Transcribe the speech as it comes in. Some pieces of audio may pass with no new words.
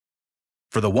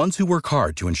For the ones who work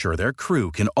hard to ensure their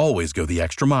crew can always go the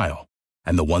extra mile,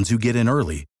 and the ones who get in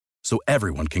early so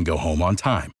everyone can go home on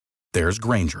time, there's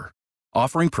Grainger,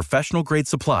 offering professional-grade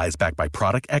supplies backed by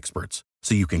product experts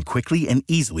so you can quickly and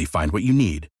easily find what you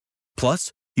need.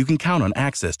 Plus, you can count on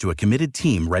access to a committed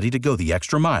team ready to go the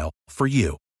extra mile for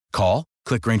you. Call,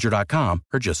 click Grainger.com,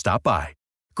 or just stop by.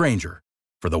 Grainger,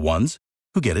 for the ones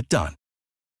who get it done.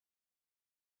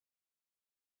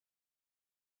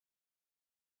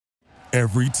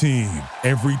 Every team,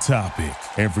 every topic,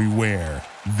 everywhere.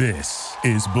 This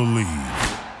is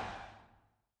Believe.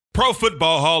 Pro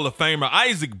Football Hall of Famer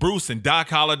Isaac Bruce and Doc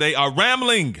Holliday are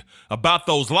rambling about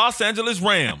those Los Angeles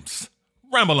Rams.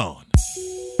 Ramble on.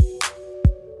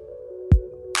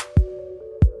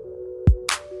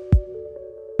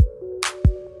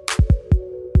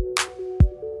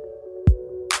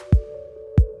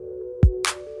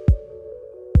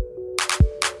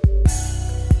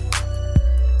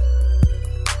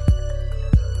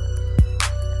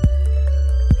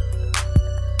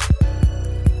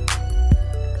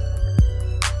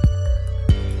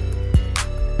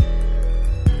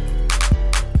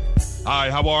 Hi,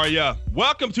 how are ya?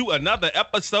 Welcome to another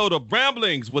episode of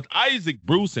Ramblings with Isaac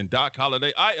Bruce and Doc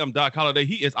Holliday. I am Doc Holliday.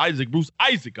 He is Isaac Bruce.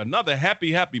 Isaac, another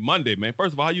happy Monday, man.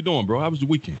 First of all, how you doing, bro? How was your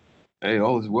weekend? Hey,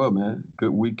 all is well, man.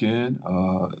 Good weekend.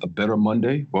 A better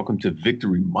Monday. Welcome to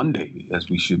Victory Monday, as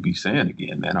we should be saying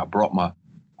again, man. I brought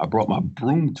my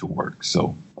broom to work,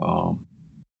 so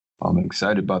I'm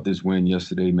excited about this win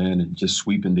yesterday, man, and just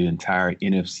sweeping the entire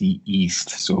NFC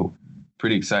East. So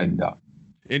pretty exciting, Doc.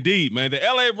 Indeed, man. The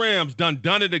LA Rams done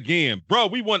it again. Bro,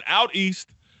 we went out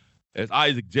east, as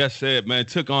Isaac just said, man,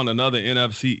 took on another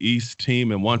NFC East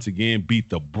team and once again beat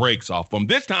the brakes off them.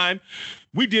 This time,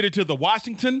 we did it to the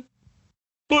Washington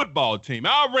football team.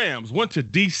 Our Rams went to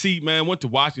D.C., man, went to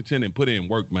Washington and put in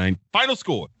work, man. Final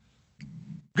score,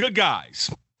 good guys,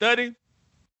 30,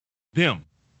 them,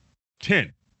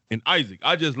 10. And Isaac,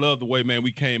 I just love the way, man,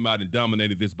 we came out and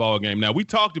dominated this ball game. Now, we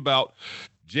talked about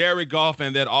Jared Goff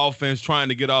and that offense trying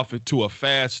to get off to a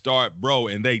fast start, bro,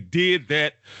 and they did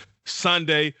that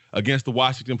Sunday against the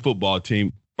Washington football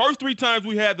team. First 3 times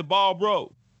we had the ball, bro,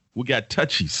 we got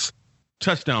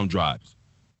touchdown drives.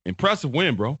 Impressive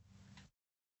win, bro.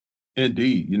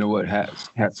 Indeed. You know what?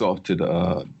 Hats off to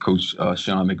the coach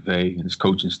Sean McVay and his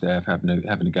coaching staff having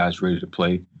the guys ready to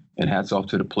play, and hats off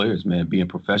to the players, man, being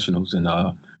professionals and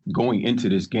going into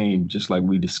this game just like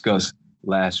we discussed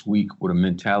last week with a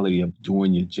mentality of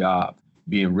doing your job,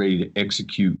 being ready to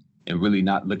execute, and really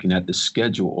not looking at the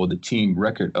schedule or the team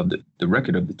record of the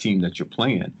record of the team that you're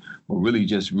playing, but really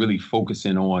just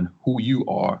focusing on who you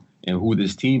are and who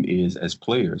this team is as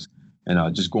players,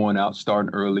 and just going out,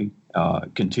 starting early,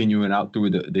 continuing out through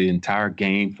the entire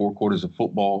game, 4 quarters of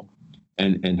football,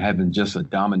 and having just a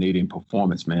dominating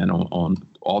performance, man, on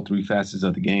all 3 facets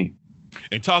of the game.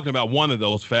 And talking about one of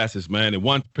those facets, man, and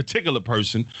one particular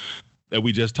person that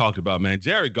we just talked about, man,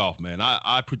 Jared Goff, man.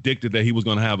 I predicted that he was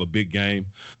going to have a big game.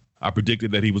 I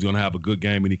predicted that he was going to have a good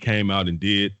game, and he came out and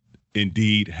did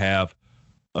indeed have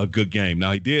a good game.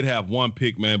 Now, he did have 1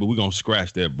 pick, man, but we're going to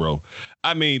scratch that, bro.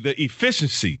 I mean, the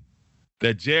efficiency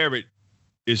that Jared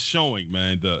is showing,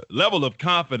 man, the level of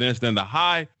confidence and the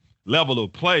high level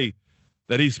of play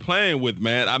that he's playing with,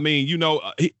 man. I mean, you know,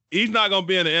 he's not going to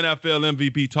be in the NFL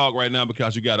MVP talk right now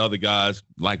because you got other guys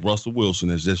like Russell Wilson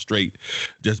that's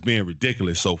just being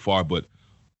ridiculous so far. But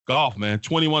Goff, man,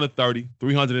 21 of 30,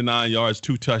 309 yards,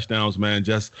 2 touchdowns, man.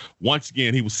 Just once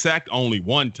again, he was sacked only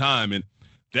 1 time. And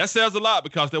that says a lot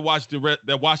because that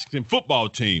Washington football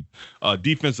team,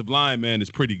 defensive line, man,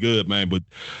 is pretty good, man. But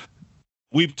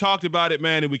we've talked about it,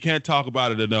 man, and we can't talk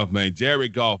about it enough, man.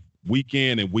 Jared Goff, week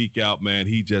in and week out, man,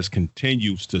 he just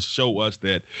continues to show us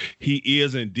that he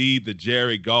is indeed the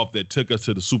Jared Goff that took us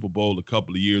to the Super Bowl a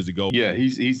couple of years ago. Yeah,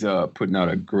 he's putting out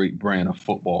a great brand of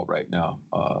football right now.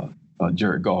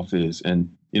 Jared Goff is,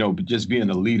 and you know, just being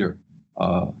a leader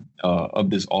of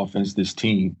this offense, this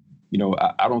team. You know,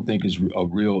 I don't think it's a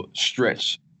real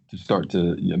stretch to start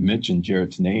to mention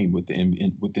Jared's name within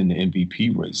the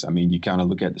MVP race. I mean, you kind of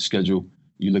look at the schedule,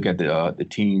 you look at the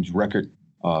team's record.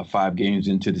 5 games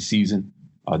into the season,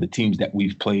 the teams that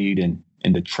we've played and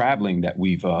the traveling that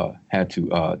we've had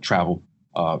to travel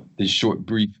this short,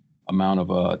 brief amount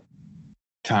of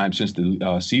time since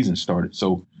the season started.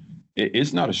 So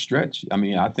it's not a stretch. I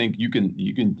mean, I think you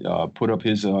can put up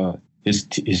his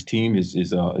team, his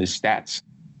stats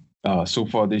so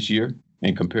far this year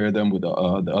and compare them with the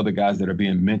other guys that are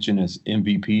being mentioned as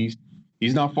MVPs.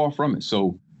 He's not far from it.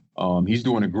 So he's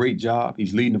doing a great job.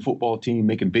 He's leading the football team,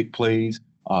 making big plays.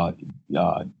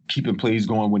 keeping plays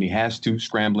going when he has to,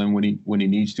 scrambling when he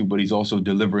needs to, but he's also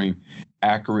delivering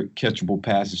accurate, catchable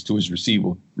passes to his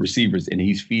receivers, and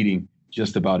he's feeding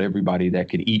just about everybody that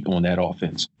can eat on that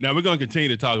offense. Now, we're going to continue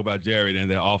to talk about Jared and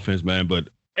their offense, man, but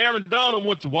Aaron Donald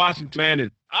went to Washington, man,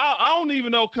 and I don't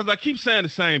even know, because I keep saying the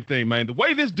same thing, man. The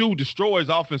way this dude destroys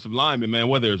offensive linemen, man,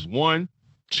 whether it's 1,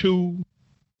 2,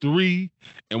 3,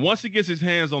 and once he gets his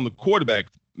hands on the quarterback,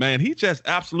 man, he just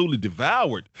absolutely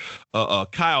devoured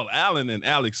Kyle Allen and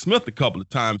Alex Smith a couple of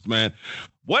times, man.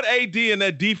 What AD and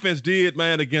that defense did,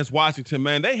 man, against Washington,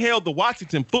 man, they held the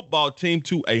Washington football team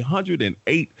to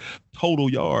 108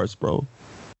 total yards, bro.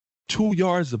 2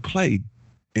 yards of play.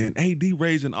 And AD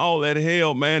raising all that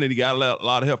hell, man, and he got a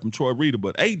lot of help from Troy Reader.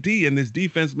 But AD and this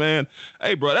defense, man,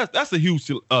 hey, bro, that's a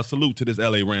huge salute to this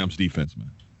LA Rams defense,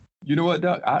 man. You know what,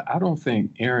 Doug? I don't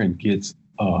think Aaron gets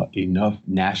enough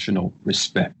national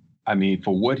respect. I mean,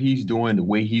 for what he's doing, the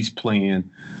way he's playing,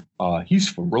 he's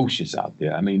ferocious out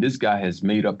there. I mean, this guy has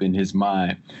made up in his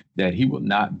mind that he will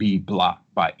not be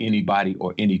blocked by anybody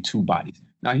or any two bodies.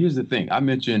 Now, here's the thing. I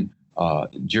mentioned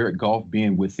Jared Goff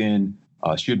being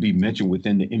should be mentioned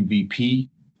within the MVP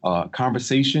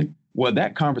conversation. Well,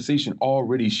 that conversation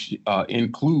already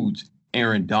includes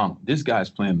Aaron Donald. This guy's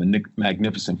playing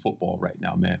magnificent football right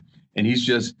now, man. And he's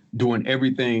just doing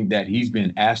everything that he's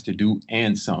been asked to do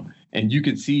and some. And you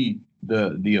can see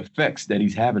the effects that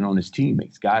he's having on his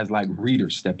teammates, guys like Reader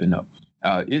stepping up.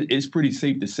 It's pretty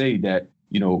safe to say that,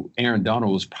 Aaron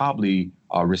Donald was probably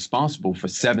responsible for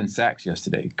 7 sacks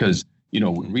yesterday because,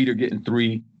 Reader getting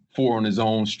 3, 4 on his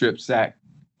own, strip sack.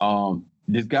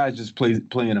 This guy's just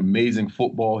playing amazing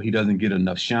football. He doesn't get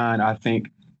enough shine. I think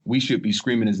we should be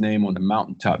screaming his name on the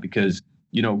mountaintop because,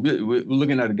 we're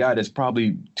looking at a guy that's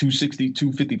probably 260,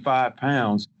 255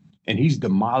 pounds, and he's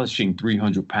demolishing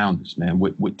 300-pounders, man,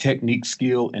 with technique,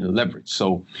 skill, and leverage.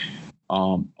 So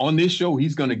on this show,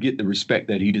 he's going to get the respect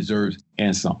that he deserves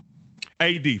and some.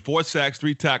 AD, 4 sacks,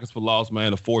 3 tackles for loss,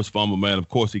 man, a forced fumble, man. Of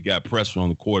course, he got pressure on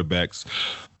the quarterbacks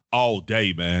all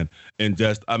day, man. And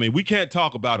we can't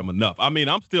talk about him enough. I mean,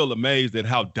 I'm still amazed at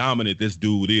how dominant this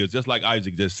dude is. Just like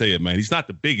Isaac just said, man, he's not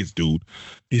the biggest dude.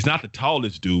 He's not the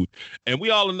tallest dude. And we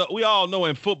all know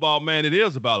in football, man, it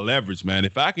is about leverage, man.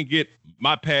 If I can get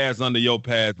my pads under your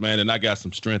pads, man, and I got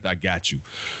some strength, I got you.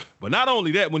 But not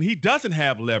only that, when he doesn't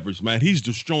have leverage, man, he's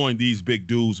destroying these big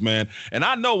dudes, man. And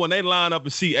I know when they line up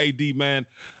and see AD, man,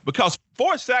 because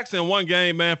 4 sacks in one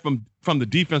game, man, from the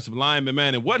defensive lineman,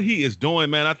 man, and what he is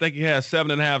doing, man, I think he has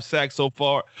 7.5 sacks so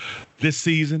far this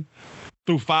season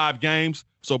through 5 games.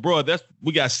 So, bro,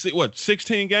 we got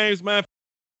 16 games, man.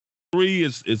 3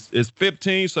 is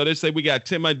 15, so they say we got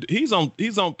 10. Man, he's on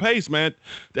pace, man.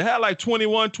 They had like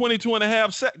 21, 22 and a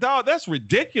half sacks. Dog, that's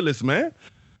ridiculous, man.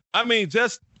 I mean,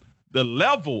 just the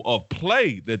level of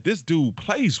play that this dude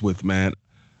plays with, man.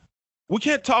 We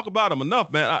can't talk about him enough,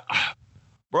 man.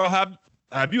 Bro,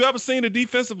 have you ever seen a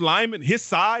defensive lineman his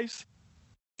size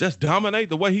just dominate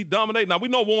the way he dominated? Now, we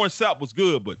know Warren Sapp was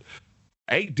good, but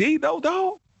AD, though,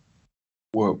 dog?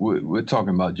 We're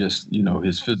talking about just,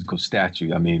 his physical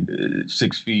stature. I mean,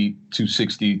 6 feet,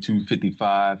 260,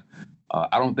 255.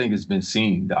 I don't think it's been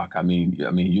seen, Doc. I mean,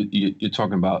 you're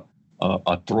talking about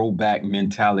a throwback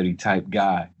mentality type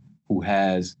guy who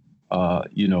has,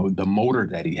 the motor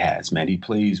that he has, man. He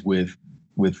plays with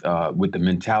the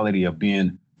mentality of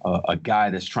being a guy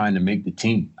that's trying to make the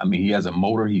team. I mean, he has a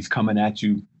motor. He's coming at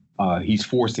you. He's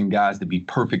forcing guys to be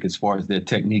perfect as far as their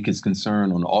technique is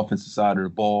concerned on the offensive side of the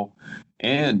ball.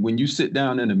 And when you sit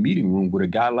down in a meeting room with a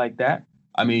guy like that,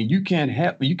 I mean, you can't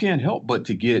help but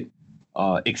to get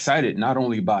excited not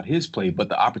only about his play, but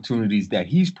the opportunities that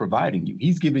he's providing you.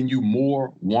 He's giving you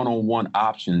more one-on-one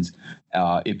options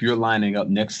if you're lining up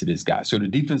next to this guy. So the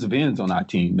defensive ends on our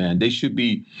team, man, they should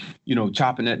be,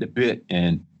 chopping at the bit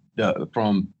and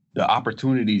from the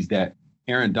opportunities that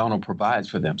Aaron Donald provides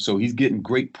for them. So he's getting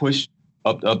great push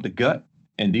up the gut,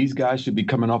 and these guys should be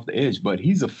coming off the edge. But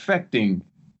he's affecting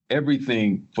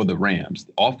everything for the Rams,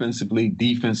 offensively,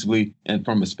 defensively, and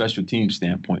from a special team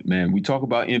standpoint, man. We talk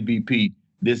about MVP.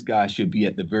 This guy should be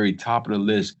at the very top of the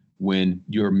list when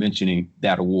you're mentioning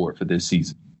that award for this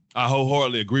season. I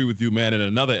wholeheartedly agree with you, man. And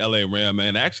another LA Ram,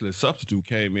 man, actually a substitute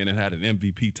came in and had an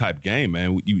MVP type game,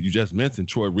 man. You just mentioned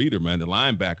Troy Reader, man, the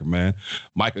linebacker, man.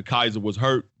 Micah Kaiser was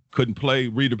hurt. Couldn't play.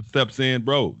 Reader steps in,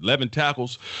 bro. 11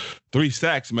 tackles, 3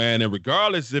 sacks, man. And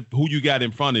regardless of who you got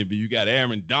in front of you, you got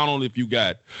Aaron Donald, if you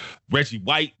got Reggie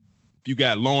White, if you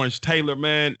got Lawrence Taylor,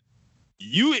 man,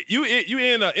 You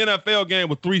in an NFL game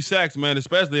with 3 sacks, man,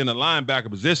 especially in the linebacker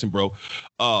position, bro.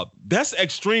 That's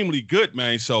extremely good,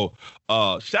 man. So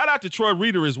shout out to Troy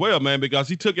Reeder as well, man, because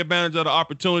he took advantage of the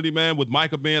opportunity, man, with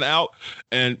Micah being out.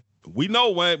 And we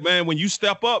know, man, when you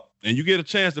step up and you get a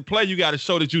chance to play, you got to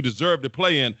show that you deserve to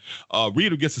play. And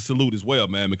Reeder gets a salute as well,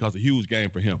 man, because it's a huge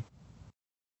game for him.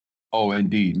 Oh,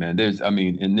 indeed, man.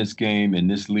 In this game, in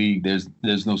this league,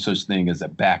 there's no such thing as a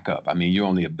backup. I mean, you're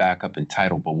only a backup in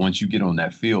title, but once you get on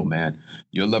that field, man,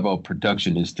 your level of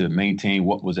production is to maintain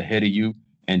what was ahead of you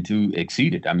and to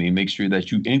exceed it. I mean, make sure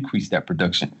that you increase that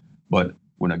production. But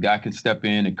when a guy can step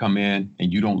in and come in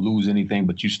and you don't lose anything,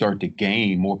 but you start to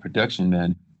gain more production,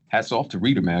 man, hats off to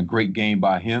Reeder, man. Great game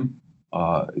by him.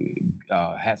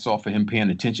 Hats off for him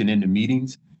paying attention in the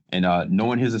meetings and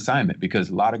knowing his assignment, because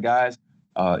a lot of guys,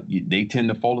 they tend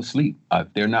to fall asleep. If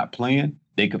they're not playing,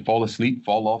 they could fall asleep,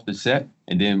 fall off the set,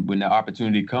 and then when the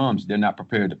opportunity comes, they're not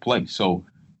prepared to play. So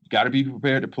you got to be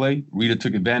prepared to play. Reeder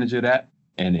took advantage of that,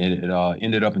 and it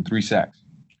ended up in 3 sacks.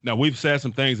 Now, we've said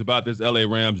some things about this LA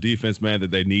Rams defense, man,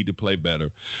 that they need to play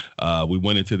better. We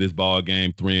went into this ball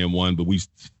game 3-1, but we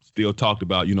still talked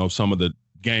about, some of the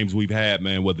games we've had,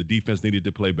 man, where the defense needed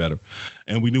to play better.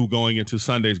 And we knew going into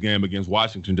Sunday's game against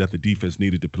Washington that the defense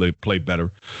needed to play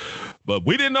better. But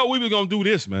we didn't know we were going to do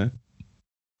this, man.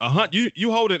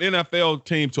 You hold an NFL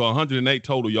team to 108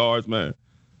 total yards, man.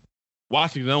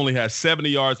 Washington only has 70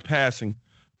 yards passing,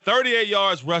 38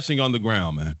 yards rushing on the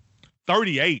ground, man.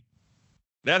 38.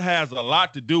 That has a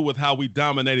lot to do with how we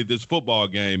dominated this football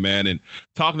game, man. And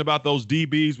talking about those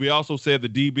DBs, we also said the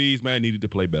DBs, man, needed to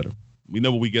play better. We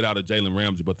know what we get out of Jalen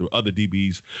Ramsey, but the other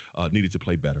DBs needed to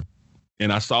play better.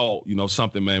 And I saw,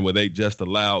 something, man, where they just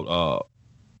allowed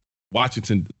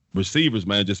Washington receivers,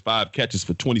 man, just 5 catches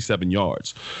for 27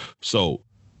 yards. So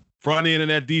front end of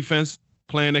that defense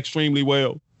playing extremely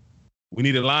well. We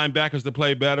needed linebackers to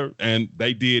play better, and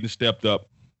they did and stepped up.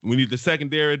 We need the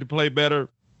secondary to play better.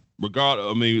 Not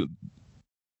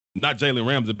Jalen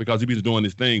Ramsey because he was doing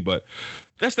his thing, but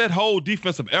that's that whole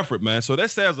defensive effort, man. So that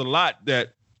says a lot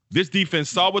that this defense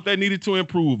saw what they needed to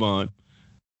improve on,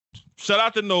 shut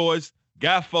out the noise,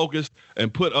 got focused,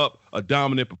 and put up a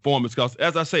dominant performance. Because,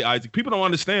 as I say, Isaac, people don't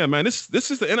understand, man. This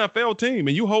is the NFL team,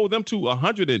 and you hold them to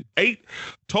 108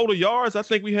 total yards. I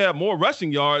think we had more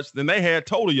rushing yards than they had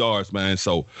total yards, man.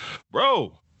 So,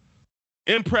 bro,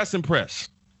 impress.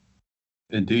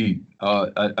 Indeed.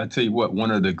 I tell you what,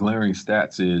 one of the glaring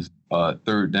stats is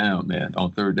third down, man.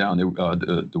 On third down,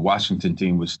 the Washington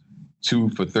team was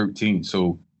 2 for 13.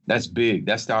 So that's big.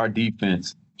 That's our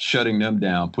defense shutting them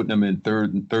down, putting them in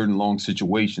third and long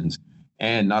situations.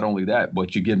 And not only that,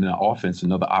 but you're giving the offense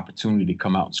another opportunity to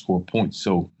come out and score points.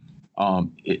 So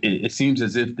it seems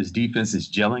as if this defense is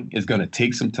gelling. It's going to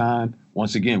take some time.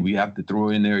 Once again, we have to throw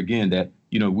in there again that,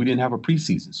 we didn't have a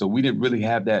preseason. So we didn't really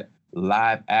have that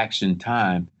live action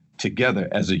time together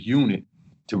as a unit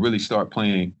to really start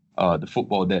playing the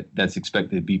football that's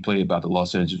expected to be played by the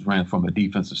Los Angeles Rams from a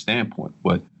defensive standpoint.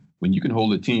 But when you can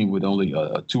hold a team with only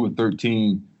 2 of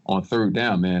 13 on third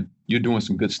down, man, you're doing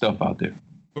some good stuff out there.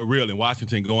 For real, and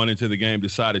Washington going into the game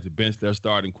decided to bench their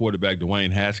starting quarterback,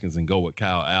 Dwayne Haskins, and go with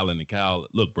Kyle Allen. And Kyle,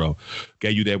 look, bro,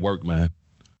 gave you that work, man.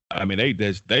 I mean, they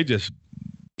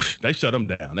shut him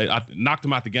down. They knocked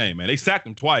him out the game, man. They sacked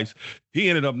him twice. He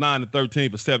ended up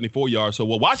 9-13 for 74 yards. So,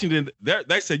 Washington,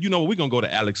 they said, we're going to go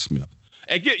to Alex Smith.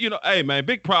 And hey, man,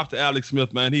 big props to Alex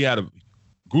Smith, man. He had a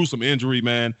gruesome injury,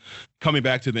 man, coming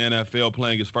back to the NFL,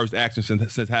 playing his first action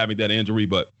since having that injury.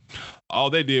 But all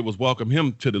they did was welcome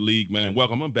him to the league, man,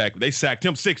 welcome him back. They sacked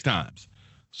him 6 times.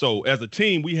 So, as a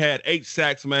team, we had 8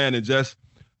 sacks, man, and just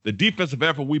the defensive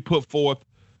effort we put forth,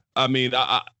 I mean,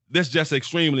 this is just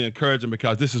extremely encouraging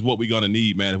because this is what we're going to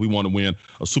need, man, if we want to win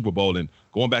a Super Bowl. And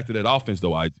going back to that offense,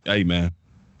 though, hey, man,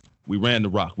 we ran the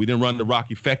rock. We didn't run the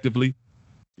rock effectively.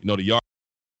 The yard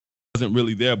wasn't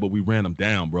really there, but we ran them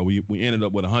down, bro. We ended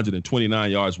up with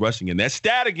 129 yards rushing. And that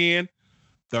stat again,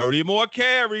 30 more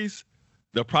carries.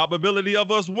 The probability of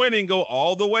us winning go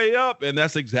all the way up, and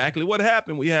that's exactly what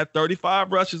happened. We had 35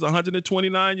 rushes,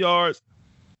 129 yards.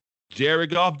 Jared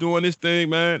Goff doing his thing,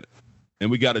 man.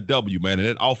 And we got a W, man. And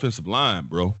that offensive line,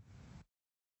 bro,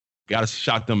 got to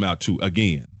shock them out, too.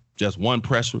 Again, just 1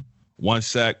 pressure, 1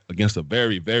 sack against a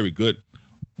very, very good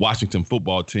Washington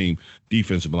football team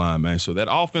defensive line, man. So that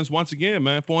offense, once again,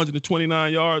 man,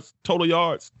 429 yards, total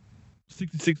yards,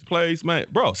 66 plays, man.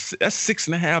 Bro, that's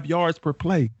 6.5 yards per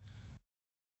play.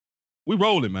 We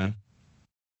rolling, man.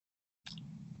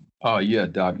 Yeah,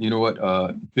 Doc. You know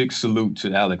what? Big salute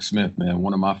to Alex Smith, man.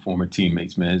 One of my former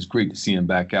teammates, man. It's great to see him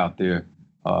back out there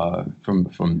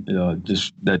from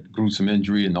just that gruesome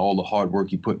injury and all the hard work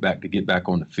he put back to get back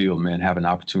on the field, man, have an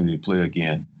opportunity to play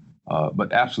again.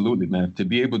 But absolutely, man, to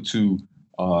be able to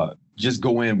just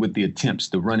go in with the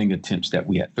running attempts that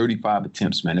we had, 35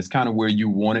 attempts, man, it's kind of where you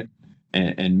want it.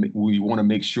 And we want to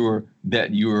make sure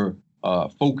that you're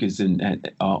focused on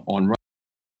running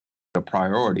a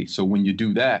priority. So when you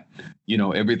do that,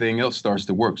 everything else starts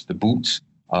to work. The boots,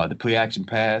 the play action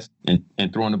pass,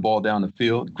 and throwing the ball down the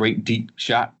field. Great deep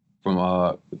shot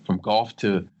from Goff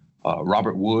to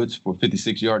Robert Woods for a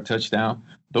 56-yard touchdown.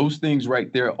 Those things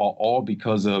right there are all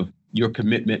because of your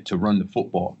commitment to run the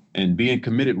football. And being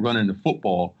committed running the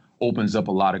football opens up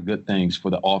a lot of good things for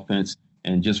the offense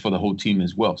and just for the whole team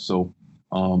as well. So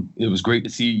it was great to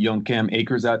see young Cam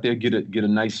Akers out there get a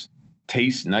nice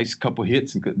taste, nice couple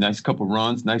hits, and nice couple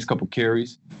runs, nice couple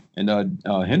carries. And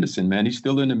Henderson, man, he's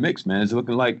still in the mix, man. It's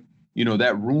looking like,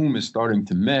 that room is starting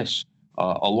to mesh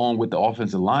along with the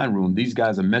offensive line room. These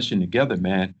guys are meshing together,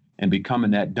 man, and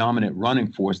becoming that dominant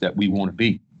running force that we want to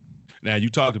be. Now, you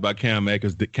talked about Cam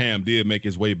Akers. Cam did make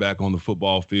his way back on the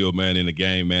football field, man, in the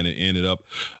game, man, and ended up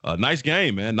a nice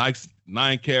game, man. Nice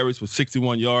 9 carries for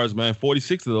 61 yards, man.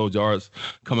 46 of those yards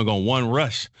coming on one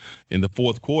rush in the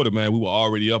fourth quarter, man. We were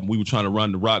already up, and we were trying to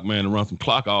run the rock, man, and run some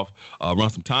clock off,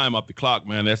 run some time off the clock,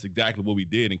 man. That's exactly what we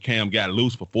did, and Cam got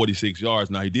loose for 46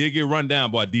 yards. Now, he did get run down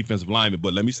by a defensive lineman,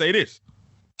 but let me say this.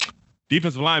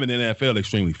 Defensive linemen in the NFL are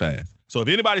extremely fast. So if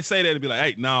anybody say that, it'd be like,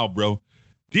 hey, no, bro.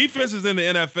 Defenses in the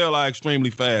NFL are extremely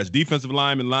fast. Defensive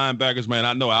linemen, linebackers, man,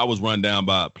 I know I was run down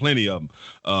by plenty of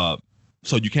them.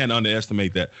 So you can't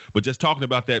underestimate that. But just talking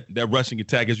about that rushing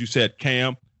attack, as you said,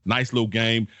 Cam, nice little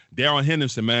game. Darrell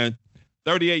Henderson, man,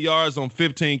 38 yards on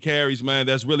 15 carries, man.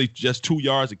 That's really just 2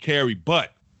 yards a carry.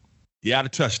 But he had a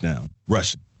touchdown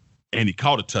rushing, and he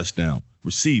caught a touchdown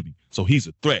receiving. So he's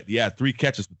a threat. He had 3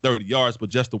 catches for 30 yards. But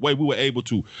just the way we were able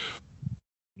to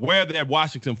wear that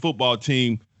Washington football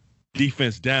team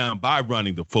defense down by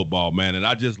running the football, man. And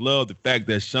I just love the fact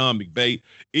that Sean McVay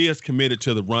is committed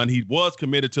to the run. He was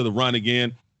committed to the run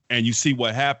again, and you see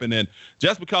what happened. And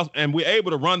just because – and we're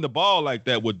able to run the ball like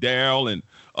that with Darrell and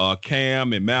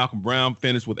Cam and Malcolm Brown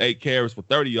finished with 8 carries for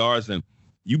 30 yards. And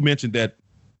you mentioned that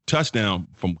touchdown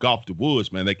from Goff to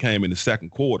Woods, man, that came in the second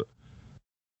quarter.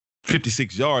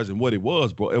 56 yards, and what it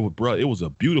was, bro, it was a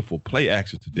beautiful play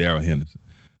action to Darrell Henderson.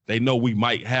 They know we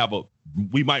might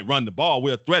run the ball.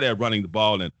 We're a threat at running the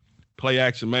ball, and play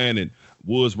action, man. And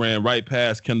Woods ran right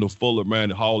past Kendall Fuller, man,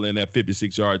 to haul in that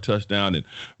 56-yard touchdown and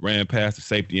ran past the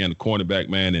safety and the cornerback,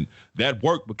 man. And that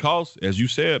worked because, as you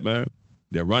said, man,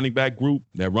 their running back group,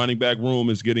 their running back room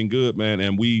is getting good, man.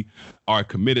 And we are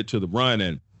committed to the run.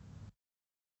 And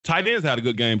tight ends had a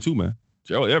good game too, man.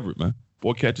 Gerald Everett, man,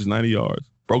 4 catches, 90 yards.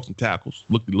 Broke some tackles,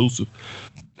 looked elusive.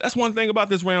 That's one thing about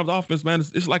this Rams offense, man.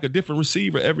 It's like a different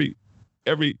receiver every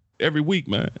week,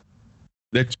 man.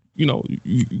 That,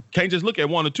 you can't just look at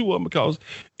one or two of them because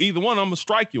either one of them will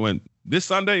strike you. And this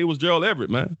Sunday, it was Gerald Everett,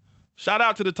 man. Shout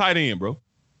out to the tight end, bro.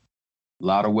 A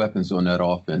lot of weapons on that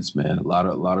offense, man. A lot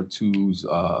of tools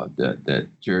that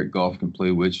Jared Goff can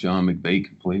play with, Sean McVay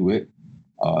can play with.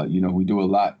 We do a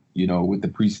lot, with the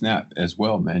pre-snap as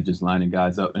well, man. Just lining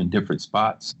guys up in different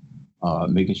spots.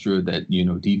 Making sure that,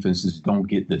 defenses don't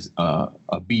get this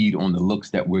a bead on the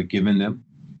looks that we're giving them.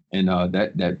 And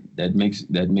that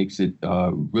makes it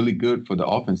really good for the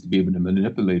offense to be able to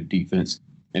manipulate a defense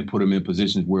and put them in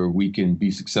positions where we can be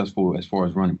successful as far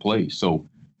as running plays. So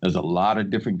there's a lot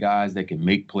of different guys that can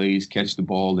make plays, catch the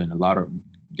ball, and a lot of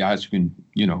guys who can,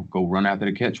 go run after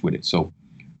the catch with it. So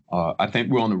I think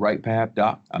we're on the right path,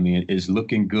 Doc. I mean, it's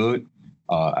looking good.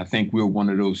 I think we're one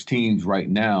of those teams right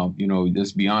now,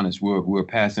 let's be honest, we're a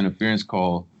pass interference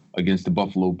call against the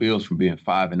Buffalo Bills from being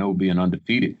 5-0, being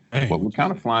undefeated. But we're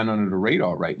kind of flying under the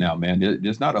radar right now, man.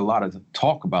 There's not a lot of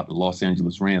talk about the Los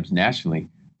Angeles Rams nationally,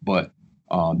 but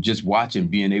just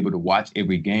being able to watch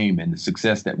every game and the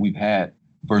success that we've had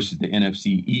versus the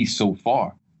NFC East so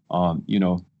far,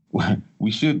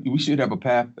 we should have a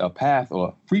path or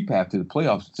a free path to the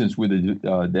playoffs since we're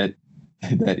that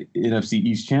NFC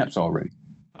East champs already.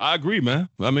 I agree, man.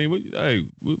 I mean,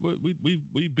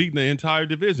 we beaten the entire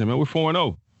division, man. We're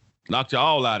 4-0. Knocked you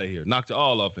all out of here. Knocked you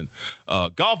all up. And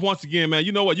Goff, once again, man,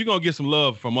 you know what? You're going to get some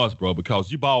love from us, bro,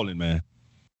 because you balling, man.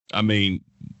 I mean,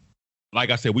 like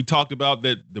I said, we talked about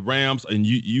that the Rams, and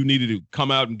you needed to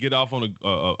come out and get off on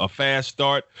a fast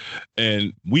start.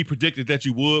 And we predicted that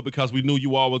you would because we knew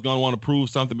you all was going to want to prove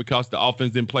something because the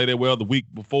offense didn't play that well the week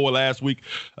before last week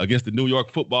against the New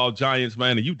York Football Giants,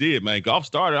 man. And you did, man. Goff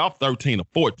started off 13 of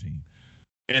 14.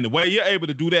 And the way you're able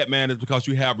to do that, man, is because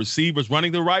you have receivers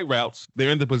running the right routes.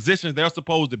 They're in the positions they're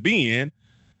supposed to be in.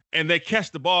 and they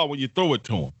catch the ball when you throw it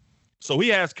to him. So he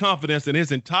has confidence in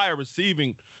his entire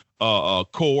receiving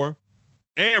core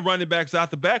and running backs out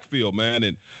the backfield, man.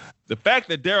 And the fact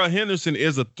that Darrell Henderson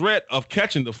is a threat of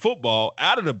catching the football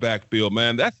out of the backfield,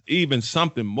 man, that's even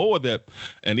something more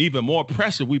and even more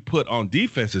pressure we put on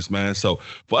defenses, man. So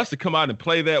for us to come out and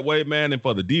play that way, man, and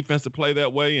for the defense to play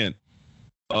that way, and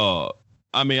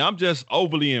I'm just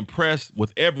overly impressed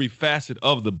with every facet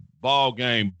of the ball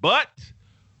game. But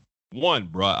one,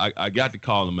 bro, I got to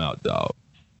call him out, dog.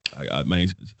 I mean,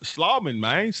 Slauman,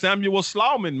 man. Samuel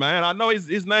Slauman, man. I know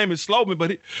his name is Slauman,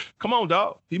 but come on,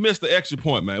 dog. He missed the extra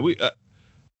point, man.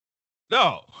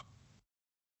 No.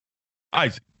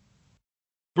 Isaac.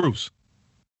 Bruce.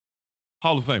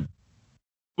 Hall of Famer.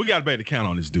 We got to be able to count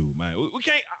on this dude, man. We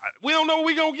can't. We don't know what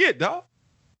we're going to get, dog.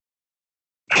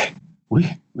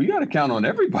 We got to count on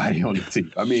everybody on the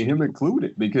team. I mean, him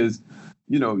included, because,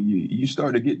 you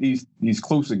start to get these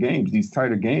closer games, these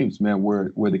tighter games, man,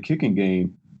 where the kicking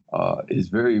game is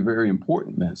very, very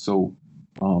important, man. So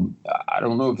I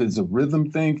don't know if it's a rhythm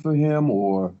thing for him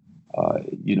or,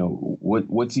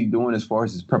 what's he doing as far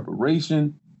as his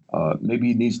preparation. Maybe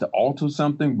he needs to alter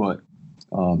something, but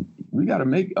we got to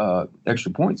make extra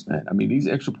points, man. I mean, these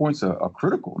extra points are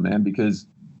critical, man, because,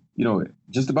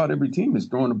 just about every team is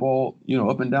throwing the ball,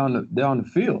 up and down the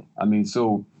field. I mean,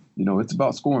 so, it's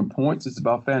about scoring points. It's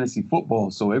about fantasy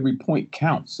football. So every point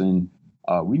counts, and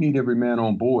we need every man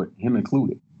on board, him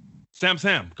included. Sam,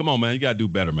 come on, man. You got to do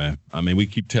better, man. I mean, we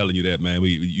keep telling you that, man.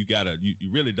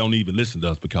 You really don't even listen to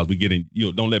us because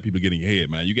don't let people get in your head,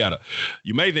 man.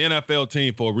 You made the NFL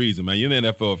team for a reason, man. You're in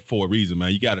the NFL for a reason,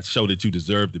 man. You got to show that you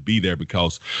deserve to be there,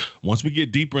 because once we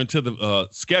get deeper into the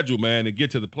schedule, man, and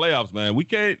get to the playoffs, man, we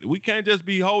can't just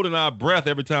be holding our breath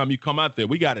every time you come out there.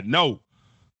 We got to know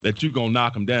that you're going to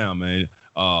knock them down, man.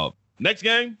 Next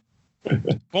game,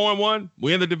 4-1.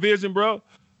 We in the division, bro.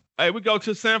 Hey, we go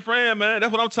to San Fran, man.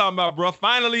 That's what I'm talking about, bro.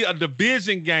 Finally, a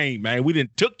division game, man. We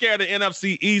didn't took care of the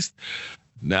NFC East.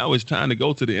 Now it's time to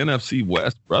go to the NFC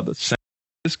West, brother. San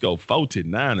Francisco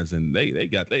 49ers, and they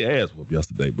got their ass whooped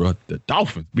yesterday, bro. The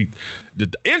Dolphins beat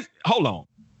hold on.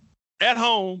 At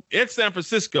home in San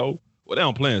Francisco. Well, they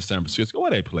don't play in San Francisco.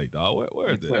 Where they play, dog?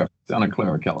 Where is it? Santa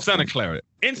Clara, California. Santa Clara.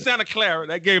 In Santa Clara,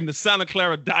 they gave them the Santa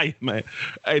Clara diet, man.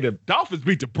 Hey, the Dolphins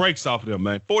beat the brakes off of them,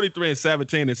 man.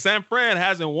 43-17. And San Fran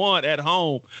hasn't won at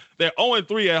home. They're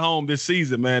 0-3 at home this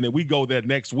season, man. And we go there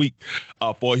next week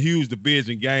for a huge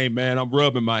division game, man. I'm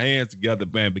rubbing my hands together,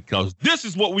 man, because this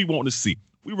is what we want to see.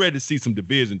 We ready to see some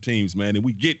division teams, man, and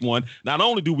we get one. Not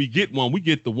only do we get one, we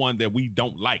get the one that we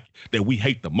don't like, that we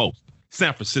hate the most.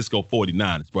 San Francisco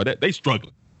 49ers, bro. They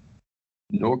struggling.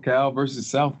 NorCal versus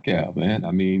South Cal, man.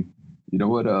 I mean, you know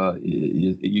what?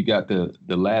 You got the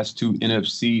last two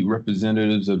NFC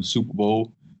representatives of the Super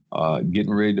Bowl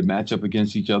getting ready to match up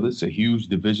against each other. It's a huge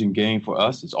division game for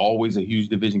us. It's always a huge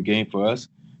division game for us.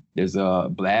 There's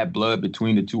bad blood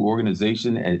between the two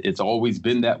organizations, and it's always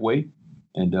been that way.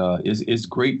 And it's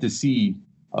great to see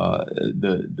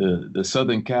the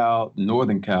Southern Cal,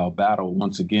 Northern Cal battle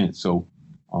once again. So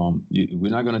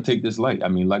we're not going to take this light. I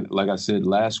mean, like I said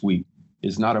last week,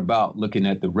 it's not about looking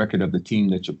at the record of the team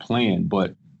that you're playing,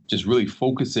 but just really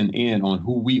focusing in on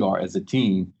who we are as a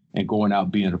team and going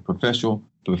out being a professional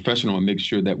and make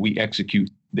sure that we execute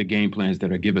the game plans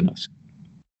that are given us.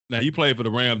 Now, you played for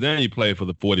the Rams and you played for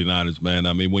the 49ers, man.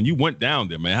 I mean, when you went down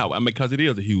there, man, because it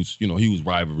is a huge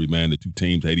rivalry, man. The two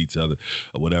teams hate each other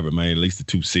or whatever, man, at least the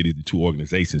two cities, the two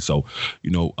organizations. So,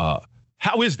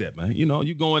 how is that, man?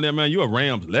 You go in there, man. You're a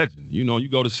Rams legend. You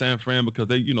go to San Fran because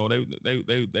they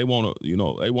want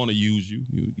to use you,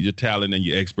 your talent and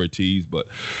your expertise. But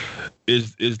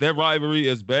is that rivalry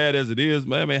as bad as it is,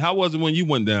 man? I mean, how was it when you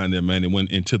went down there, man, and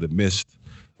went into the midst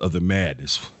of the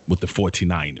madness with the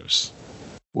 49ers?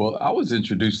 Well, I was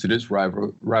introduced to this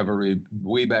rivalry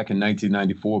way back in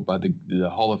 1994 by the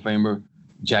Hall of Famer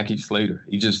Jackie Slater.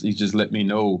 He just let me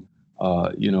know,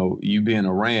 you being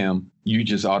a Ram, you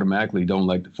just automatically don't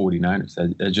like the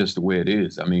 49ers. That's just the way it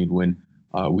is. I mean, when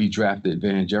we drafted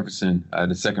Van Jefferson at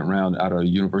the second round out of the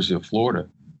University of Florida,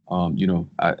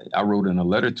 I wrote in a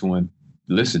letter to him,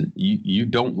 listen, you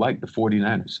don't like the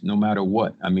 49ers no matter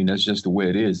what. I mean, that's just the way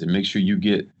it is. And make sure you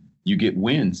get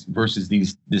wins versus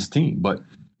this team. But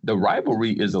the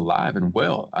rivalry is alive and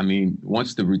well. I mean,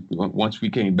 once we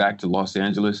came back to Los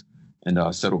Angeles and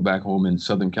settled back home in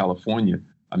Southern California,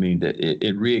 I mean,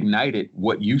 it reignited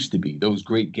what used to be those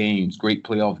great games, great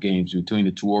playoff games between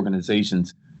the two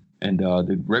organizations, and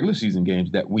the regular season games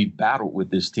that we battled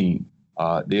with this team.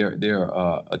 They're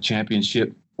a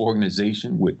championship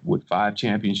organization with 5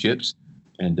 championships,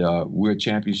 and we're a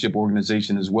championship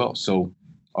organization as well. So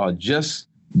just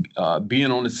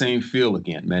being on the same field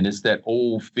again, man. It's that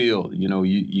old field. You know,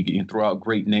 you can throw out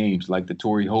great names like the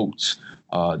Torrey Holts,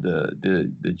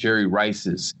 the Jerry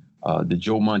Rices, the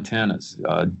Joe Montanas,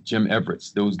 Jim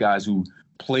Everett's, those guys who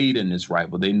played in this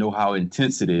rival. They know how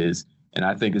intense it is, and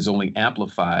I think it's only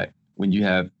amplified when you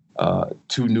have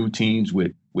two new teams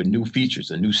with new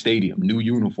features, a new stadium, new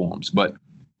uniforms. But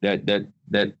that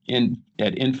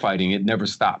infighting, it never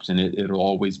stops, and it'll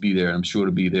always be there. I'm sure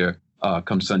it'll be there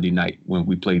come Sunday night when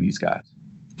we play these guys.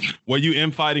 Were you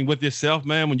infighting with yourself,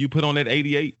 man, when you put on that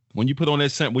 88? When you put on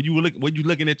that, when you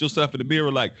looking at yourself in the mirror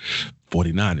like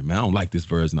 49, man, I don't like this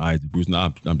version of Isaac Bruce.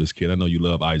 No, I'm just kidding. I know you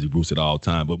love Isaac Bruce at all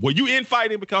time, but were you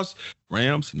infighting because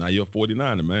Rams? Now you're a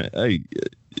 49er, man. Hey,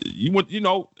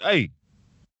 hey,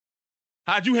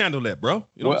 how'd you handle that, bro?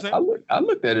 You know what I'm saying? I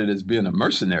looked at it as being a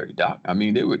mercenary, Doc. I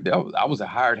mean, I was a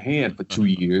hired hand for 2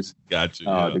 years. Gotcha.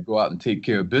 To go out and take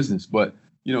care of business. But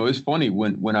you know, it's funny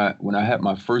when I had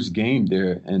my first game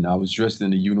there and I was dressed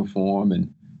in the uniform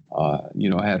and I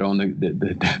had on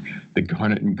the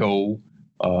garnet and gold,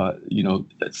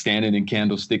 standing in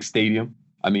Candlestick Stadium.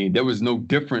 I mean, there was no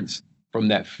difference from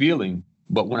that feeling.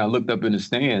 But when I looked up in the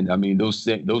stand, I mean, those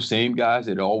same guys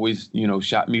that always,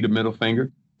 shot me the middle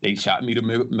finger, they shot me the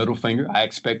middle finger. I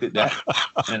expected that.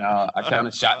 And I kind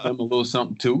of shot them a little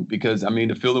something, too, because, I mean,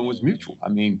 the feeling was mutual. I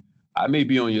mean, I may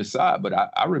be on your side, but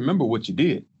I remember what you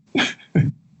did.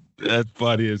 That's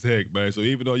funny as heck, man. So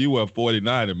even though you were a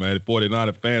 49er, man, the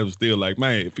 49er fans were still like,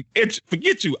 man,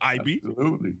 forget you, IB.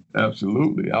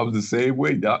 Absolutely. I was the same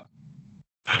way, Doc.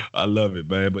 I love it,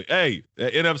 man. But, hey,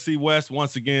 NFC West,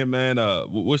 once again, man,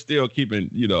 we're still keeping,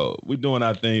 we're doing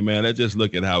our thing, man. Let's just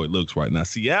look at how it looks right now.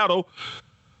 Seattle,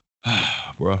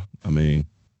 bro, I mean,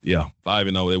 yeah,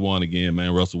 5-0. They won again,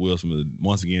 man. Russell Wilson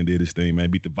once again did his thing, man.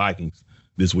 Beat the Vikings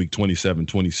this week,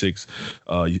 27-26.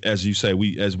 As you say,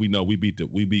 we know we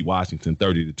beat Washington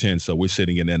 30-10. So we're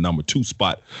sitting in that number 2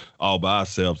 spot all by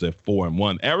ourselves at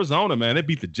 4-1. Arizona, man, they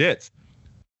beat the Jets.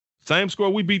 Same score.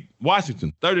 We beat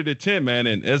Washington 30-10, man.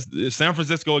 And as San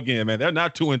Francisco again, man, they're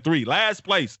not 2-3. Last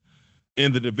place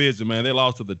in the division, man. They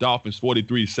lost to the Dolphins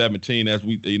 43-17.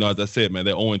 As I said, man,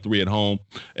 they're 0-3 at home,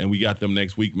 and we got them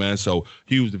next week, man. So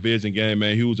huge division game,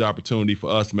 man. Huge opportunity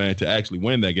for us, man, to actually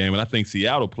win that game. And I think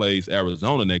Seattle plays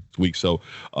Arizona next week, so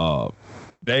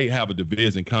they have a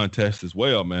division contest as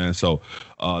well, man. So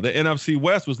the NFC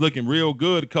West was looking real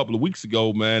good a couple of weeks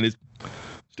ago, man. It's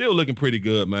still looking pretty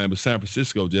good, man. But San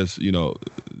Francisco just,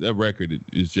 their record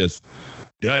is just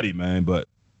dirty, man. But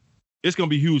it's going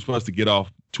to be huge for us to get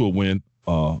off to a win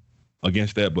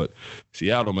against that. But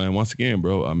Seattle, man, once again,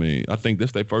 bro, I mean, I think this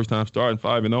is their first time starting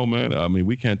 5-0, man. I mean,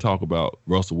 we can't talk about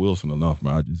Russell Wilson enough,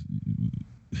 man. I just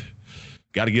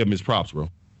got to give him his props, bro.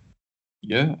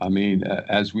 Yeah, I mean,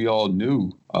 as we all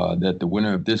knew, that the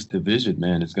winner of this division,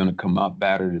 man, is going to come out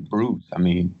battered and bruised. I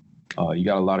mean, you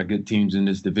got a lot of good teams in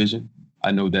this division.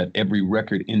 I know that every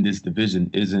record in this division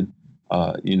isn't,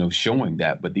 showing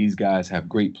that, but these guys have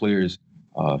great players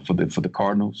for the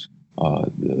Cardinals.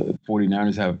 The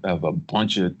 49ers have a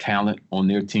bunch of talent on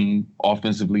their team,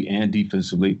 offensively and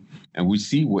defensively, and we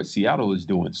see what Seattle is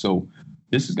doing. So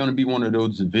this is going to be one of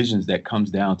those divisions that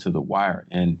comes down to the wire,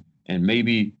 and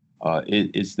maybe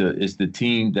it's the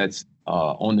team that's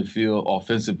on the field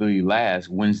offensively last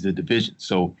wins the division.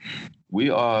 So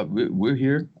we're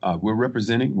here, we're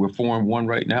representing, we're 4-1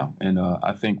 right now, and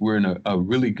I think we're in a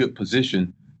really good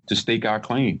position to stake our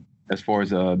claim as far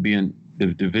as being the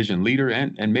division leader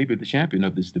and maybe the champion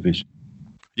of this division.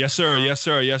 Yes, sir. Yes,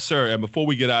 sir. Yes, sir. And before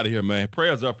we get out of here, man,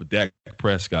 prayers up for Dak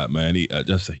Prescott, man. He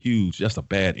just a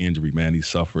bad injury, man. He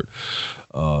suffered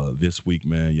this week,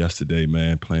 man, yesterday,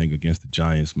 man, playing against the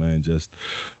Giants, man. Just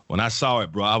when I saw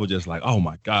it, bro, I was just like, oh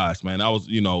my gosh, man. I was,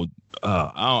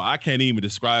 I can't even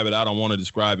describe it. I don't want to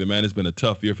describe it, man. It's been a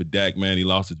tough year for Dak, man. He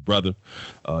lost his brother.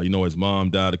 His mom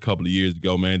died a couple of years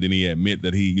ago, man. Then he admit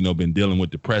that he, been dealing with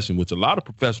depression, which a lot of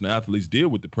professional athletes deal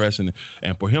with depression.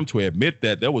 And for him to admit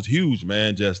that was huge,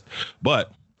 man.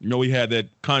 But we had that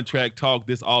contract talk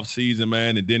this offseason,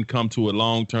 man, and didn't come to a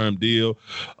long-term deal.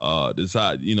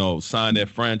 Decide, sign that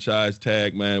franchise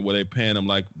tag, man, where they paying him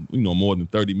like, more than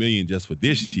 $30 million just for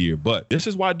this year. But this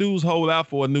is why dudes hold out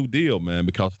for a new deal, man,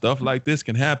 because stuff like this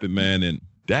can happen, man. And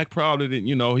Dak probably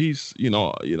didn't,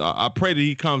 I pray that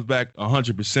he comes back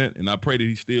 100%, and I pray that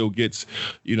he still gets,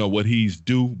 what he's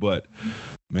due. But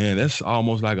man, that's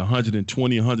almost like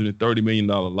 $130 million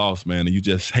loss, man. And you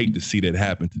just hate to see that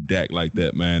happen to Dak like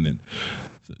that, man. And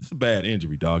it's a bad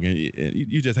injury, dog. And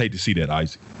you just hate to see that,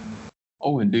 Isaac.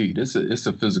 Oh, indeed. It's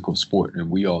a physical sport, and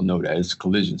we all know that. It's a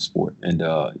collision sport, and,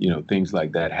 things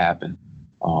like that happen.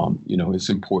 It's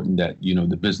important that,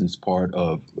 the business part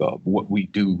of what we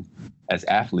do as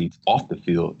athletes off the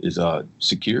field is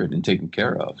secured and taken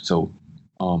care of. So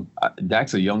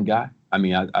Dak's a young guy. I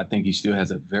mean, I think he still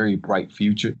has a very bright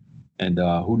future. And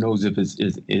who knows if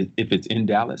it's in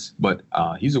Dallas, but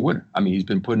he's a winner. I mean, he's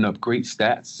been putting up great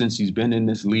stats since he's been in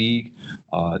this league.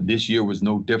 This year was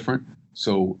no different.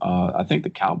 So I think the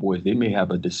Cowboys, they may have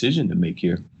a decision to make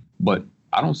here, but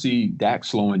I don't see Dak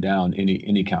slowing down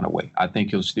any kind of way. I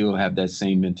think he'll still have that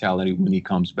same mentality when he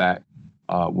comes back,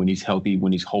 when he's healthy,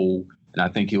 when he's whole, and I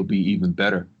think he'll be even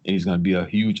better, and he's going to be a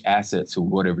huge asset to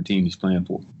whatever team he's playing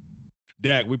for.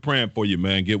 Dak, we're praying for you,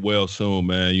 man. Get well soon,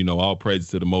 man. You know, all praises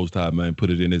to the Most High, man. Put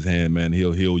it in his hand, man.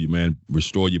 He'll heal you, man.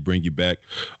 Restore you, bring you back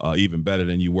even better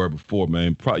than you were before,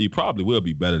 man. You probably will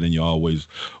be better than you always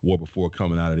were before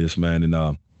coming out of this, man.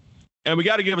 And we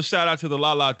got to give a shout out to the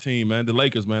La team, man. The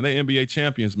Lakers, man. They NBA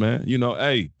champions, man. You know,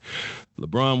 hey,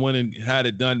 LeBron went and had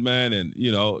it done, man. And,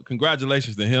 you know,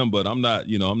 congratulations to him. But I'm not a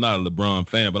LeBron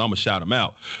fan, but I'm going to shout him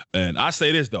out. And I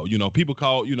say this, though. You know, people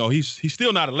call, you know, he's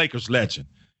still not a Lakers legend.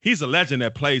 He's a legend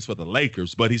that plays for the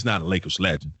Lakers, but he's not a Lakers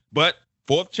legend. But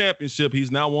 4th championship,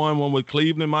 he's now won one with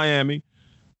Cleveland, Miami,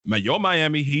 your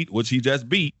Miami Heat, which he just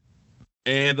beat,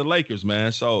 and the Lakers,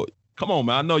 man. So come on,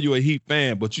 man. I know you're a Heat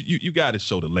fan, but you got to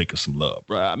show the Lakers some love,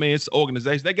 bro. I mean, it's an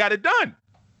organization. They got it done.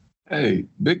 Hey,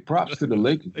 big props to the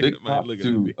Lakers. Big props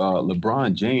to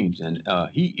LeBron James, and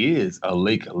he is a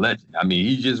Laker legend. I mean,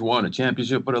 he just won a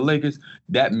championship for the Lakers.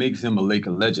 That makes him a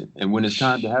Laker legend. And when it's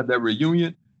time to have that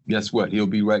reunion, guess what? He'll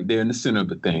be right there in the center of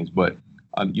the things. But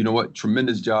you know what?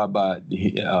 Tremendous job by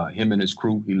him and his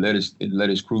crew. He led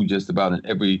his crew just about in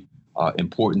every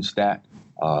important stat.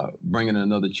 Bringing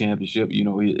another championship, you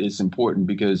know, it's important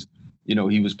because, you know,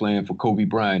 he was playing for Kobe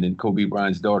Bryant and Kobe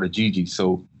Bryant's daughter, Gigi.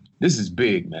 So this is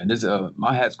big, man.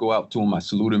 My hats go out to him. I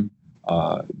salute him.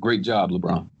 Great job,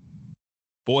 LeBron.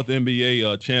 4th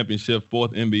NBA championship,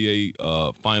 4th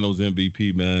NBA finals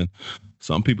MVP, man.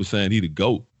 Some people saying he the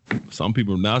GOAT. Some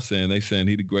people are now saying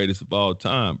he the greatest of all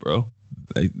time, bro.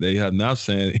 They have now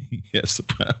saying yes.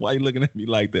 Why are you looking at me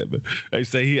like that? But they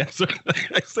say he has.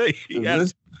 They say he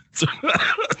has.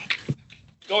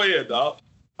 Go ahead, Doc.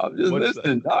 I'm just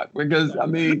listening, Doc, because I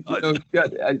mean, you know,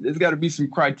 there's got to be some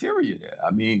criteria there.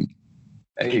 I mean,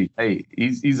 hey,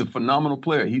 he's a phenomenal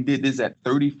player. He did this at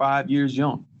 35 years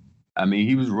young. I mean,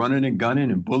 he was running and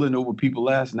gunning and bullying over people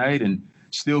last night and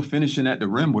still finishing at the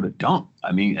rim with a dunk.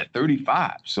 I mean, at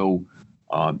 35. So,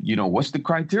 you know, what's the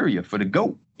criteria for the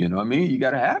GOAT? You know what I mean? You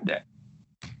got to have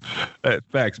that.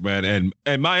 Facts, man.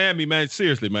 And Miami, man,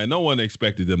 seriously, man, no one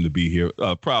expected them to be here,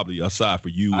 probably aside for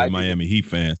you and Miami Heat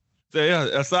fans. So, yeah,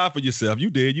 aside for yourself, you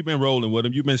did. You've been rolling with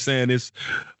them. You've been saying this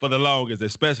for the longest,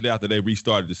 especially after they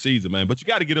restarted the season, man. But you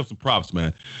got to give them some props,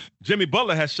 man. Jimmy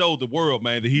Butler has showed the world,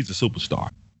 man, that he's a superstar.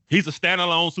 He's a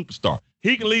standalone superstar.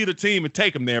 He can lead a team and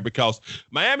take them there because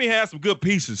Miami has some good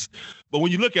pieces. But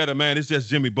when you look at it, man, it's just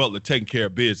Jimmy Butler taking care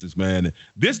of business, man.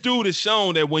 This dude has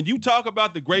shown that when you talk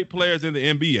about the great players in the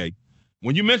NBA,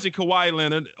 when you mention Kawhi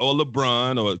Leonard or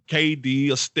LeBron or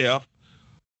KD or Steph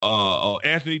or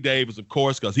Anthony Davis, of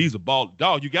course, because he's a ball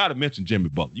dog, you got to mention Jimmy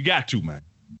Butler. You got to, man.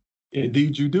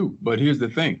 Indeed, you do. But here's the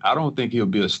thing. I don't think he'll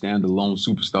be a standalone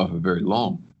superstar for very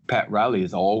long. Pat Riley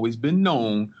has always been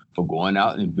known for going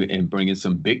out and bringing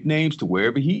some big names to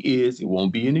wherever he is. It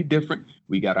won't be any different.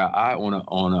 We got our eye on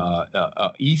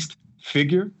a East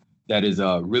figure that is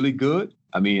really good.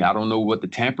 I mean, I don't know what the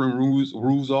tampering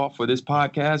rules are for this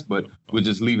podcast, but we'll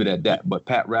just leave it at that. But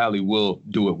Pat Riley will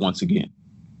do it once again.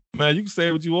 Man, you can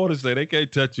say what you want to say. They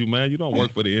can't touch you, man. You don't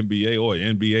work for the NBA or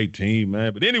an NBA team,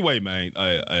 man. But anyway, man,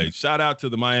 shout out to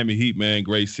the Miami Heat, man.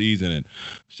 Great season. And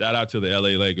shout out to the LA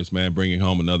Lakers, man, bringing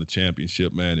home another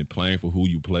championship, man, and playing for who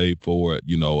you played for,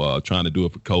 you know, trying to do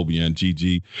it for Kobe and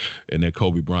Gigi and their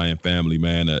Kobe Bryant family,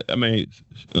 man. I mean,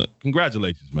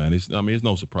 congratulations, man. It's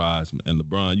no surprise. And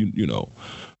LeBron, you know,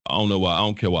 I don't know why. I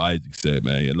don't care what Isaac said,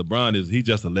 man. Yeah, LeBron he's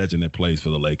just a legend that plays for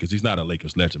the Lakers. He's not a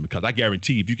Lakers legend because I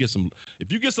guarantee if you get some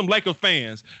Lakers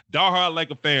fans, diehard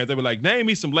Lakers fans, they be like, name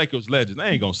me some Lakers legends. They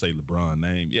ain't gonna say LeBron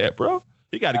name. Yeah, bro.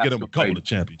 You got to get him a couple of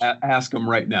championships. Ask him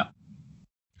right now.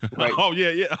 Right. Oh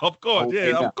yeah, of course,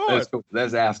 okay, of course.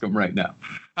 Let's ask them right now.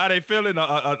 How they feeling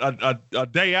a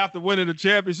day after winning the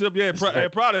championship? Yeah, they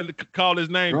probably call his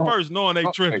name first, knowing they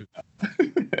tripping.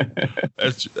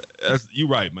 That's you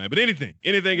right, man. But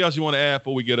anything else you want to add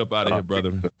before we get up out of here,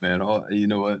 brother? Man, you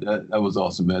know what? That was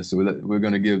awesome, man. So we're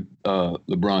gonna give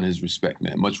LeBron his respect,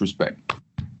 man. Much respect.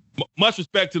 Much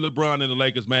respect to LeBron and the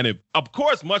Lakers, man. And of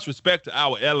course, much respect to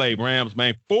our LA Rams,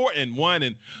 man. 4-1,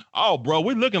 and bro,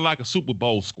 we're looking like a Super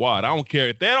Bowl squad. I don't care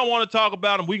if they don't want to talk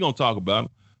about them. We're gonna talk about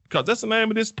them because that's the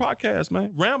name of this podcast,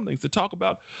 man. Ramblings, to talk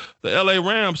about the LA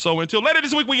Rams. So until later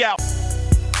this week, we out.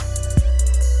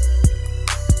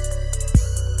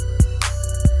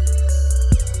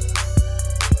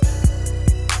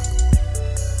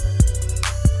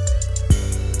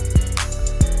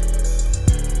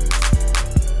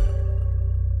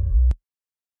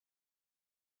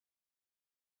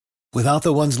 Without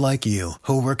the ones like you,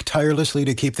 who work tirelessly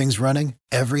to keep things running,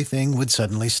 everything would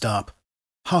suddenly stop.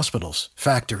 Hospitals,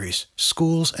 factories,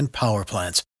 schools, and power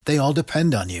plants, they all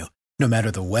depend on you. No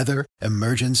matter the weather,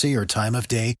 emergency, or time of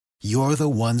day, you're the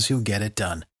ones who get it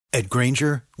done. At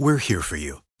Grainger, we're here for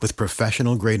you with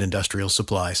professional-grade industrial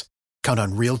supplies. Count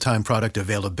on real-time product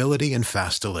availability and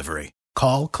fast delivery.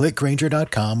 Call,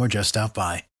 clickgrainger.com, or just stop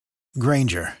by.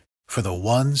 Grainger, for the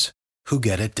ones who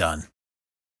get it done.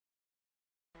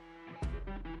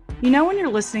 You know when you're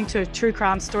listening to a true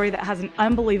crime story that has an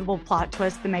unbelievable plot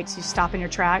twist that makes you stop in your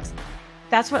tracks?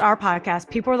 That's what our podcast,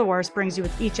 People Are the Worst, brings you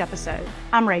with each episode.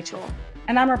 I'm Rachel.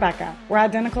 And I'm Rebecca. We're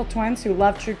identical twins who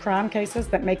love true crime cases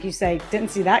that make you say,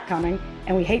 didn't see that coming,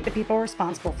 and we hate the people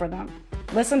responsible for them.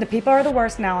 Listen to People Are the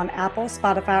Worst now on Apple,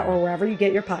 Spotify, or wherever you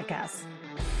get your podcasts.